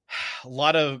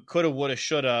coulda, woulda,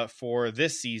 shoulda for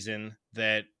this season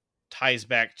that ties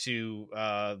back to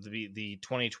the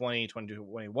 2020,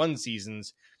 2021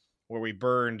 seasons where we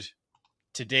burned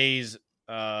today's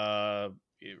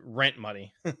rent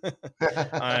money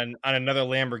on another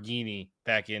Lamborghini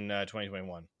back in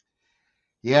 2021.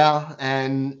 Yeah,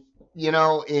 and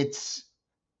it's,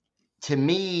 to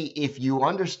me, if you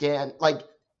understand, like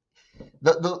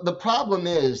the problem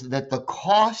is that the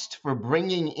cost for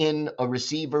bringing in a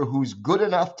receiver who's good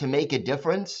enough to make a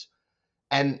difference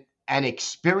and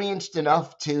experienced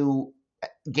enough to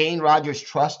gain Rodgers'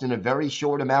 trust in a very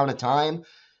short amount of time,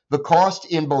 the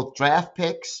cost in both draft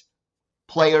picks,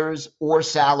 players, or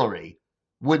salary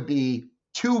would be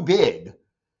too big.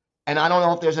 And I don't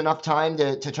know if there's enough time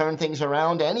to turn things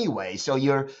around anyway. So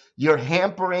you're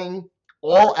hampering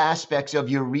all aspects of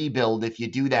your rebuild if you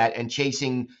do that and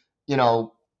chasing,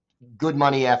 good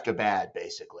money after bad,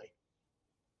 basically.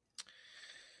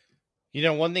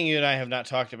 One thing you and I have not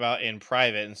talked about in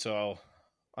private, and so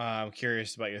I'm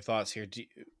curious about your thoughts here.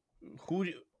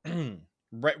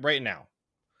 Right now,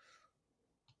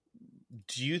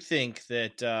 do you think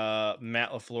that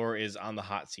Matt LaFleur is on the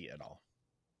hot seat at all?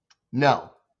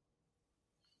 No.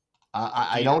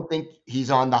 I don't think he's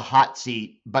on the hot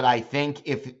seat, but I think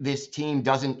if this team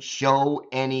doesn't show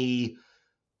any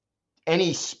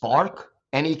spark,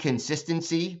 any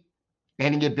consistency,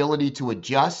 any ability to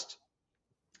adjust,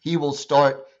 he will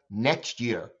start next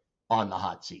year on the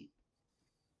hot seat.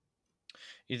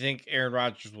 You think Aaron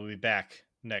Rodgers will be back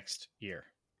next year?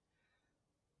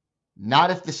 Not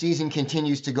if the season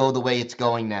continues to go the way it's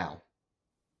going now.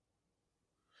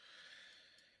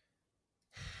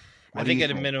 I think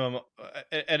at a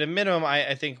minimum,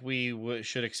 I think we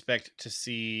should expect to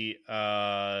see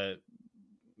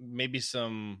maybe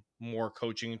some more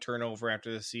coaching turnover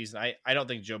after the season. I don't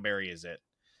think Joe Barry is it.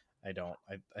 I don't.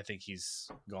 I think he's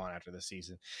gone after the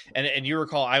season. And you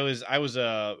recall, I was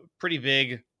a pretty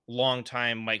big, long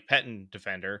time Mike Pettin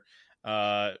defender.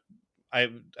 I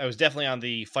was definitely on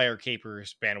the Fire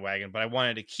Capers bandwagon, but I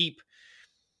wanted to keep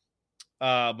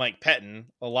Mike Pettin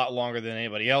a lot longer than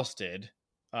anybody else did.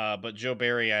 But Joe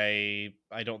Barry,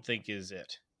 I don't think is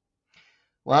it.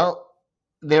 Well,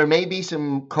 there may be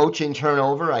some coaching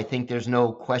turnover. I think there's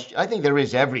no question. I think there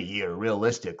is every year,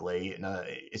 realistically,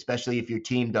 especially if your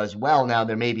team does well. Now,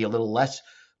 there may be a little less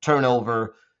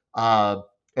turnover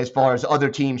as far as other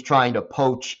teams trying to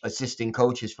poach assistant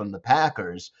coaches from the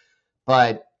Packers.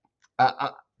 But,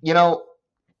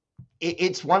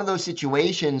 it's one of those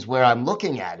situations where I'm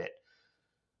looking at it.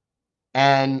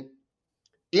 And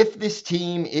if this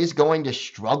team is going to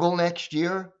struggle next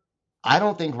year, I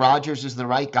don't think Rodgers is the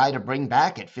right guy to bring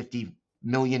back at $50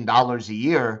 million a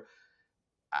year.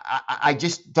 I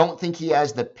just don't think he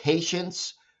has the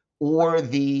patience or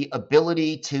the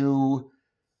ability to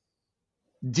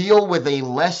deal with a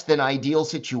less than ideal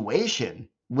situation,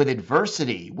 with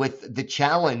adversity, with the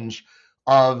challenge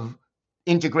of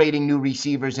integrating new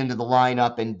receivers into the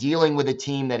lineup and dealing with a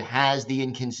team that has the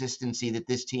inconsistency that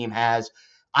this team has.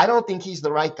 I don't think he's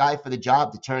the right guy for the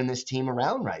job to turn this team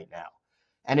around right now.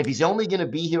 And if he's only going to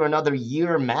be here another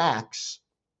year max,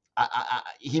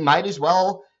 he might as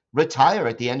well retire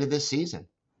at the end of this season.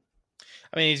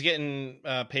 I mean, he's getting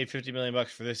paid $50 million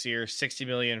for this year, $60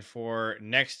 million for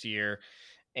next year.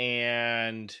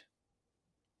 And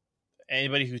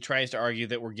anybody who tries to argue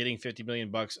that we're getting $50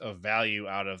 million of value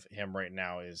out of him right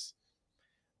now is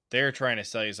They're trying to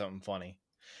sell you something funny.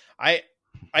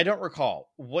 I don't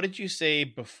recall. What did you say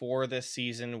before this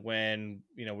season when,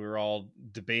 we were all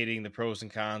debating the pros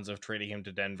and cons of trading him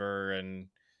to Denver, and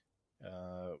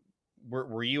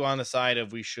were you on the side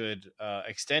of we should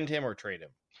extend him or trade him?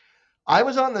 I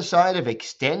was on the side of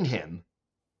extend him,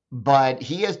 but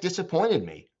he has disappointed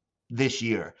me this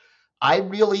year. I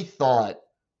really thought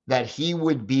that he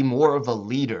would be more of a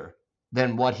leader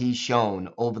than what he's shown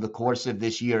over the course of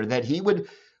this year, that he would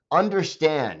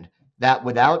understand that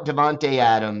without Davante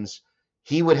Adams,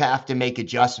 he would have to make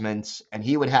adjustments and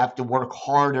he would have to work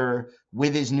harder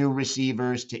with his new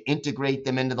receivers to integrate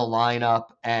them into the lineup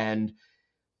and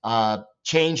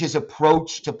change his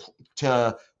approach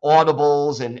to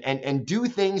audibles and do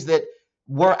things that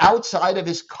were outside of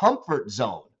his comfort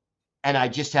zone. And I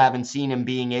just haven't seen him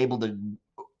being able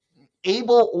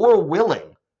or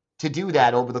willing to do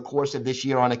that over the course of this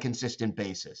year on a consistent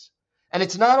basis. And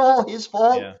it's not all his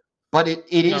fault, but it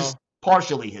is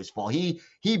partially his fault.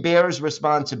 He bears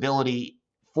responsibility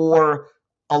for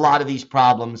a lot of these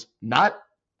problems, not,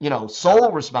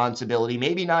 sole responsibility,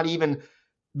 maybe not even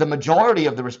the majority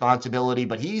of the responsibility,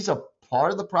 but he's a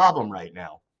part of the problem right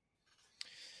now.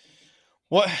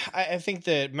 Well, I think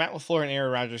that Matt LaFleur and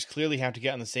Aaron Rodgers clearly have to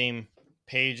get on the same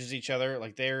page as each other.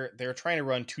 Like they're trying to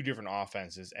run two different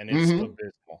offenses, and it's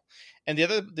abysmal. And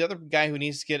the other guy who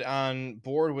needs to get on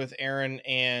board with Aaron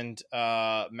and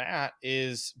Matt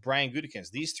is Brian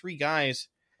Gutekunst. These three guys,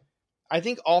 I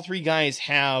think all three guys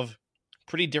have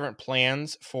pretty different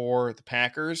plans for the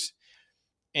Packers.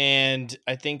 And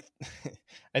I think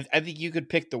I think you could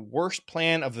pick the worst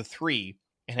plan of the three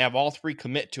and have all three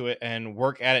commit to it and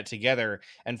work at it together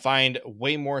and find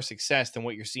way more success than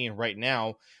what you're seeing right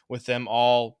now with them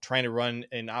all trying to run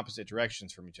in opposite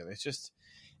directions from each other. It's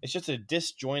just a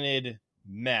disjointed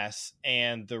mess,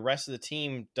 and the rest of the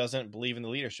team doesn't believe in the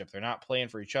leadership. They're not playing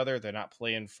for each other. They're not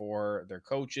playing for their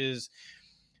coaches,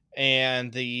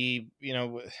 and the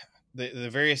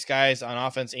various guys on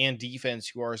offense and defense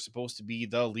who are supposed to be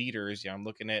the leaders. I'm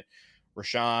looking at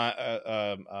Rashawn,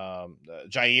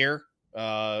 Jair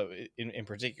in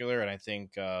particular, and I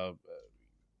think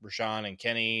Rashawn and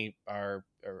Kenny are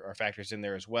factors in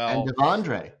there as well. And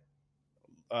Devondre.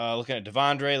 Looking at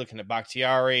Devondre, looking at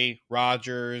Bakhtiari,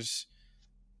 Rodgers.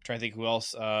 I'm trying to think who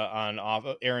else on off.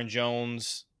 Aaron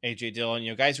Jones, AJ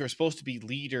Dillon. Guys who are supposed to be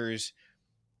leaders.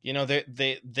 They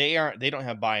don't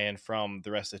have buy-in from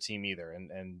the rest of the team either,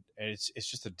 and it's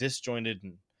just a disjointed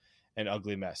and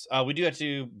ugly mess. We do have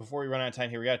to, before we run out of time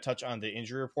here, we got to touch on the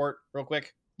injury report real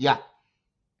quick. Yeah.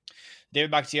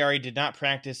 David Bakhtiari did not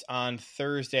practice on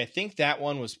Thursday. I think that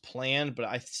one was planned, but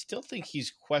I still think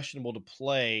he's questionable to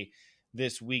play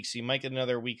this week, so you might get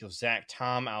another week of Zach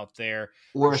Tom out there.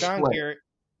 Or Sean Garrett,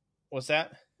 what's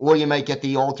that? Or you might get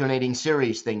the alternating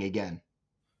series thing again.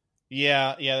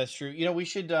 Yeah, that's true. We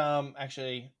should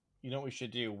actually, what we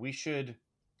should do? We should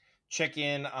check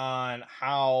in on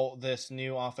how this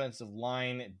new offensive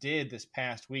line did this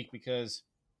past week, because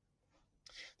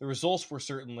the results were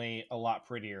certainly a lot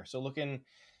prettier. So looking,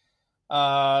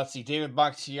 let's see, David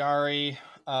Bakhtiari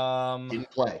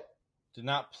did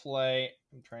not play.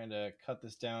 I'm trying to cut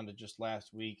this down to just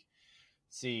last week.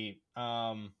 Let's see.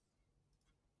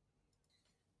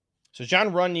 So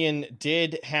John Runyon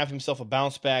did have himself a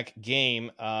bounce-back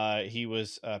game. He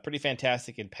was pretty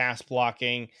fantastic in pass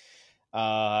blocking.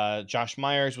 Josh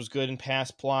Myers was good in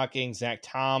pass blocking. Zach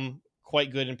Tom,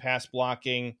 quite good in pass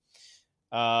blocking.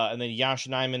 And then Yosh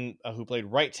Nijman, who played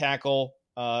right tackle,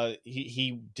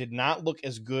 he did not look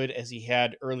as good as he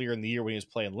had earlier in the year when he was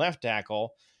playing left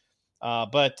tackle,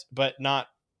 but not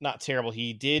terrible.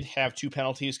 He did have 2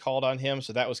 penalties called on him,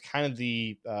 so that was kind of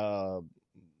the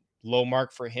low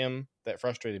mark for him that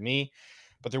frustrated me.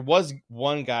 But there was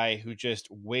one guy who just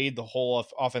weighed the whole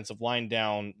offensive line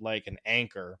down like an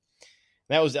anchor.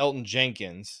 And that was Elton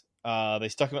Jenkins. They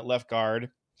stuck him at left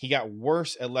guard. He got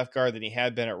worse at left guard than he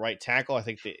had been at right tackle. I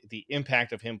think the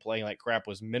impact of him playing like crap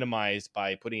was minimized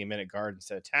by putting him in at guard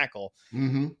instead of tackle.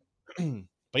 Mm-hmm.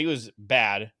 But he was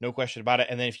bad, no question about it.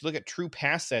 And then if you look at true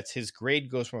pass sets, his grade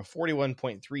goes from a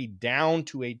 41.3 down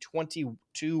to a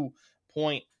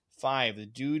 22.5. The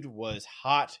dude was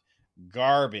hot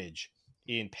garbage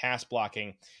in pass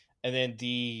blocking. And then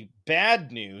the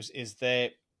bad news is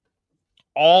that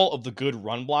all of the good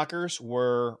run blockers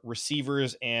were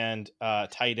receivers and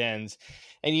tight ends.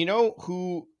 And you know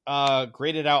who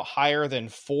graded out higher than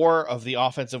 4 of the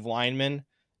offensive linemen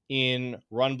in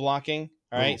run blocking?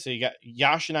 All right. So you got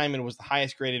Yosh Nijman was the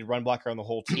highest graded run blocker on the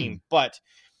whole team. But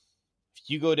if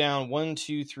you go down 1,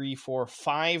 2, 3, 4,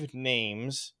 5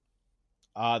 names,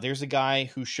 there's a guy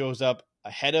who shows up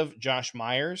ahead of Josh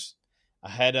Myers,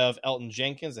 ahead of Elton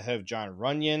Jenkins, ahead of John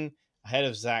Runyon, ahead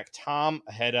of Zach Tom,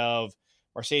 ahead of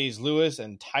Mercedes Lewis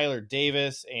and Tyler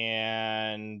Davis.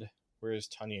 And where's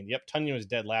Tunyon? Yep, Tunyon was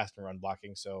dead last in run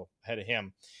blocking, so ahead of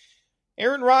him.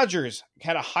 Aaron Rodgers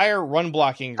had a higher run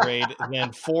blocking grade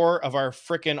than 4 of our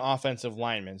frickin' offensive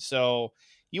linemen. So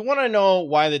you want to know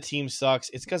why the team sucks?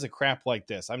 It's because of crap like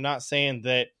this. I'm not saying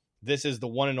that this is the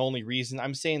one and only reason.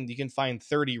 I'm saying you can find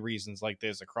 30 reasons like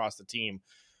this across the team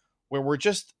where we're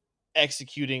just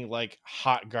executing like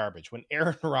hot garbage. When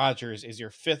Aaron Rodgers is your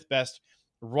 5th best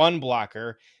run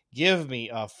blocker, give me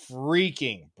a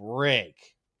freaking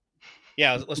break.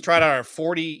 Yeah, let's try out our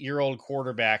 40-year-old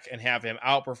quarterback and have him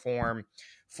outperform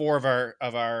 4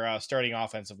 of our starting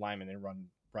offensive linemen in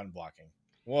run blocking.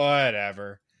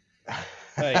 Whatever. All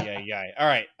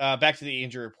right, back to the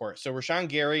injury report. So Rashawn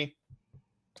Gary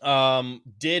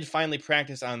did finally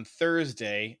practice on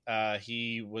Thursday.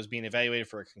 He was being evaluated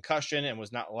for a concussion and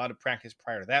was not allowed to practice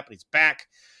prior to that, but he's back.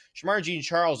 Shamar Jean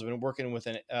Charles has been working with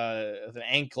an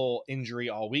ankle injury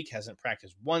all week, hasn't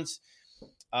practiced once.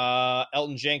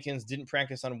 Elton Jenkins didn't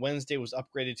practice on Wednesday, was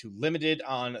upgraded to limited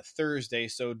on Thursday.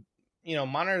 So,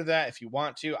 monitor that if you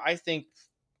want to. I think,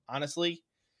 honestly,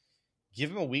 give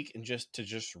him a week and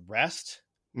just rest.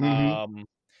 Mm-hmm.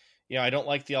 I don't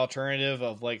like the alternative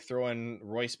of like throwing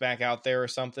Royce back out there or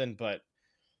something, but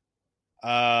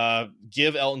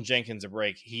give Elton Jenkins a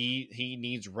break. He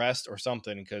needs rest or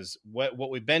something, because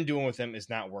what we've been doing with him is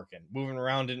not working. Moving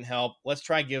around didn't help. Let's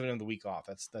try giving him the week off.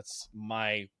 That's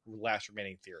my last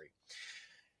remaining theory.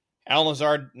 Alan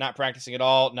Lazard not practicing at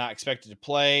all, not expected to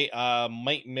play.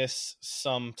 Might miss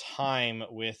some time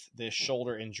with this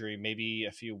shoulder injury, maybe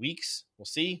a few weeks. We'll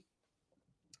see.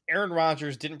 Aaron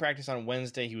Rodgers didn't practice on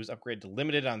Wednesday. He was upgraded to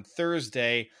limited on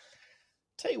Thursday.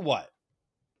 Tell you what,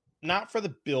 not for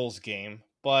the Bills game,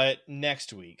 but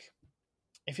next week.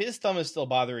 If his thumb is still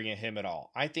bothering him at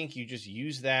all, I think you just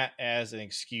use that as an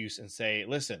excuse and say,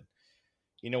 listen,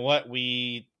 you know what?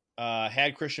 We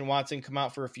had Christian Watson come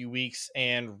out for a few weeks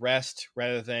and rest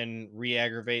rather than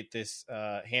re-aggravate this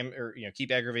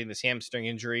keep aggravating this hamstring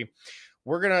injury.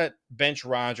 We're going to bench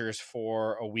Rodgers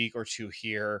for a week or two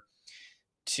here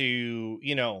to,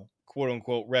 quote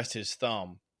unquote, rest his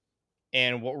thumb.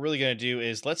 And what we're really going to do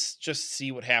is let's just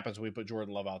see what happens when we put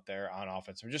Jordan Love out there on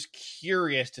offense. I'm just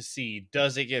curious to see,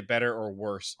 does it get better or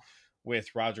worse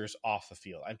with Rodgers off the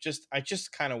field? I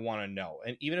just kind of want to know.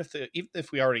 And even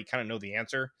if we already kind of know the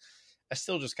answer, I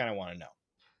still just kind of want to know.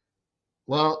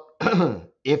 Well,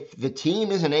 if the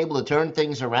team isn't able to turn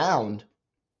things around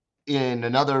in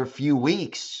another few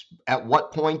weeks, at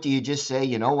what point do you just say,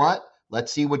 you know what?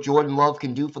 Let's see what Jordan Love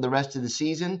can do for the rest of the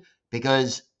season,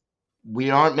 because we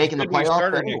aren't making the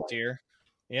playoffs next year.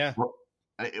 Yeah.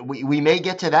 We may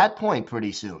get to that point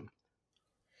pretty soon.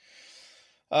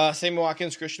 Sammy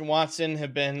Watkins, Christian Watson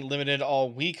have been limited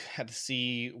all week. Had to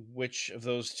see which of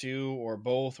those two or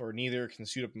both or neither can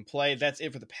suit up and play. That's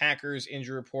it for the Packers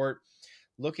injury report.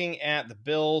 Looking at the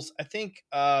Bills, I think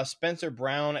Spencer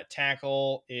Brown at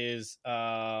tackle is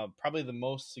probably the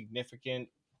most significant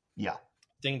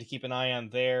thing to keep an eye on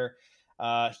there.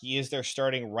 He is their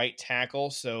starting right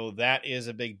tackle, so that is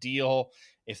a big deal.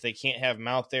 If they can't have him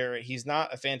out there, he's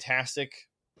not a fantastic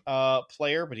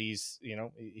player, but he's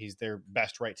their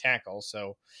best right tackle.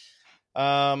 So,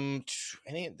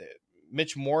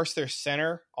 Mitch Morse, their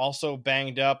center, also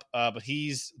banged up, but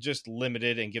he's just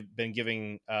limited and been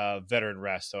giving veteran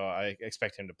rest, so I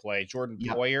expect him to play. Jordan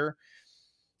Poyer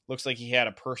looks like he had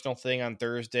a personal thing on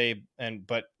Thursday,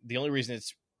 but the only reason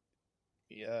it's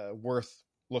worth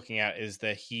looking at is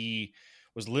that he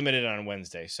was limited on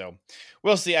Wednesday. So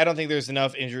we'll see. I don't think there's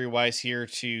enough injury wise here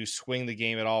to swing the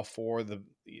game at all for the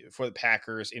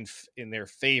Packers in their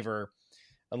favor,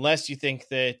 unless you think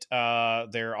that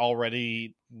their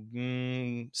already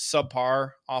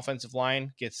subpar offensive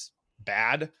line gets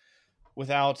bad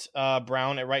without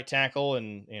Brown at right tackle.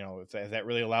 And, if that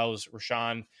really allows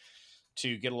Rashawn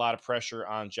to get a lot of pressure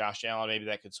on Josh Allen, maybe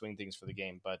that could swing things for the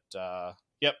game. But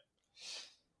yep.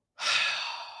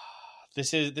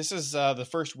 This is the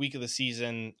first week of the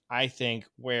season, I think,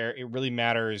 where it really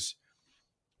matters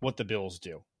what the Bills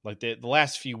do. Like the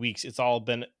last few weeks, it's all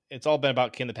been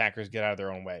about, can the Packers get out of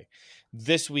their own way?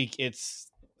 This week,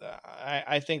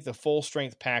 I think the full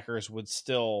strength Packers would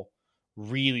still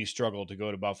really struggle to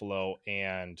go to Buffalo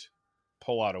and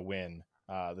pull out a win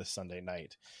this Sunday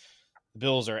night. The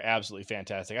Bills are absolutely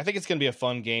fantastic. I think it's going to be a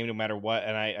fun game no matter what,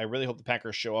 and I really hope the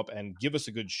Packers show up and give us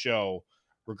a good show,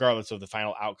 regardless of the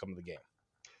final outcome of the game.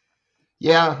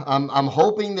 Yeah, I'm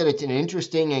hoping that it's an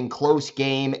interesting and close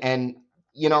game. And,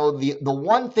 the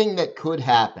one thing that could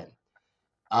happen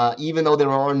even though there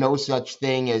are no such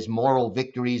thing as moral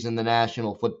victories in the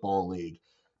National Football League.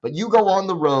 But you go on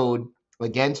the road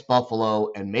against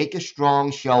Buffalo and make a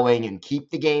strong showing and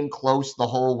keep the game close the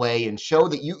whole way and show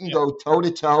that you can go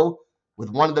toe-to-toe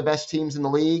with one of the best teams in the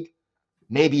league,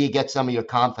 maybe you get some of your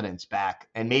confidence back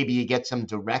and maybe you get some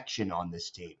direction on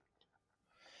this team.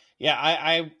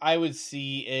 Yeah, I would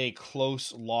see a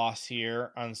close loss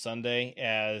here on Sunday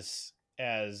as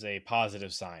a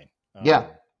positive sign.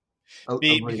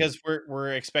 Because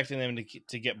we're expecting them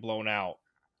to get blown out,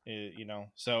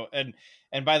 So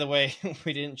and by the way,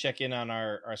 we didn't check in on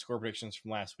our score predictions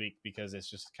from last week because it's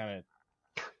just kind of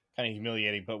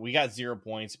humiliating. But we got 0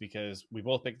 points because we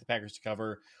both picked the Packers to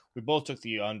cover. We both took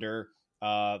the under.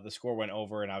 The score went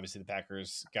over, and obviously the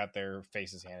Packers got their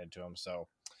faces handed to them. So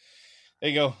there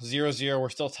you go, 0-0. We're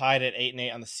still tied at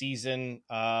 8-8 on the season.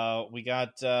 We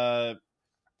got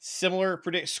similar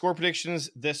score predictions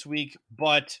this week,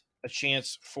 but a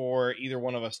chance for either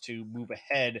one of us to move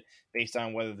ahead based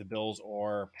on whether the Bills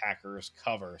or Packers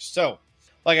cover. So,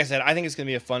 like I said, I think it's going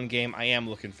to be a fun game. I am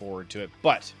looking forward to it,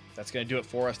 but that's going to do it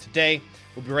for us today.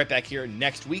 We'll be right back here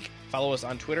next week. Follow us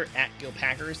on Twitter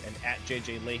 @GilPackers and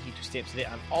 @JJ Leahy to stay up to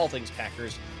date on all things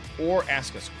Packers or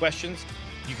ask us questions.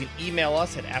 You can email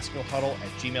us at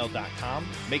asknohuddle@gmail.com.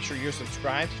 Make sure you're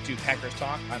subscribed to Packers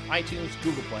Talk on iTunes,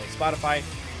 Google Play, Spotify,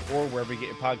 or wherever you get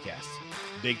your podcasts.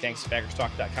 Big thanks to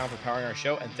PackersTalk.com for powering our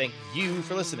show, and thank you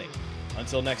for listening.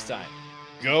 Until next time,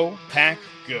 go Pack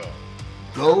Go.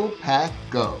 Go Pack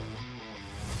Go.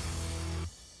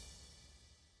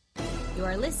 You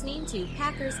are listening to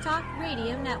Packers Talk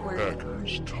Radio Network.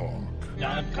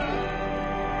 PackersTalk.com.